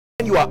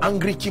you are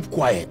angry, keep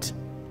quiet.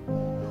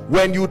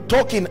 When you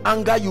talk in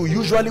anger, you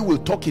usually will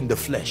talk in the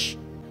flesh.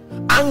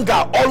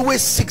 Anger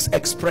always seeks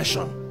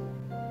expression,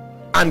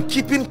 and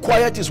keeping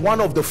quiet is one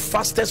of the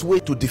fastest way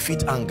to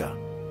defeat anger.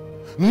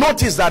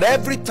 Notice that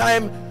every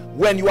time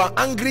when you are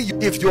angry,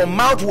 if your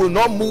mouth will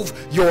not move,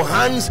 your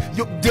hands,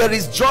 there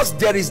is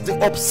the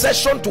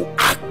obsession to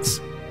act.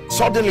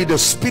 Suddenly the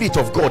Spirit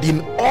of God,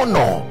 in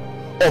honor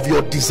of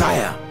your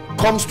desire,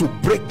 comes to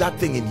break that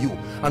thing in you.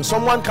 And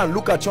someone can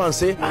look at you and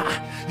say,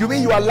 you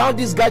mean you allowed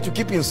this guy to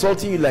keep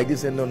insulting you like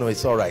this? And no,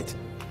 it's all right.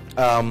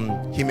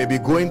 He may be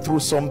going through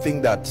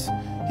something that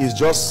he's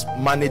just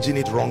managing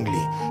it wrongly.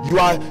 You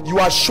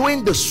are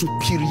showing the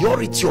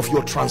superiority of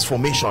your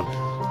transformation.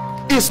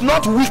 It's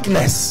not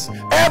weakness.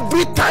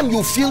 Every time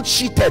you feel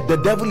cheated, the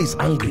devil is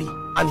angry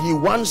and he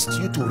wants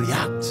you to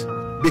react,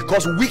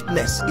 because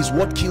weakness is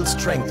what kills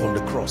strength on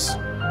the cross.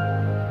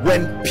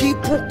 When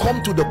people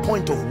come to the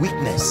point of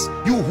weakness,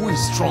 you who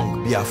is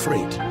strong, be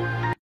afraid.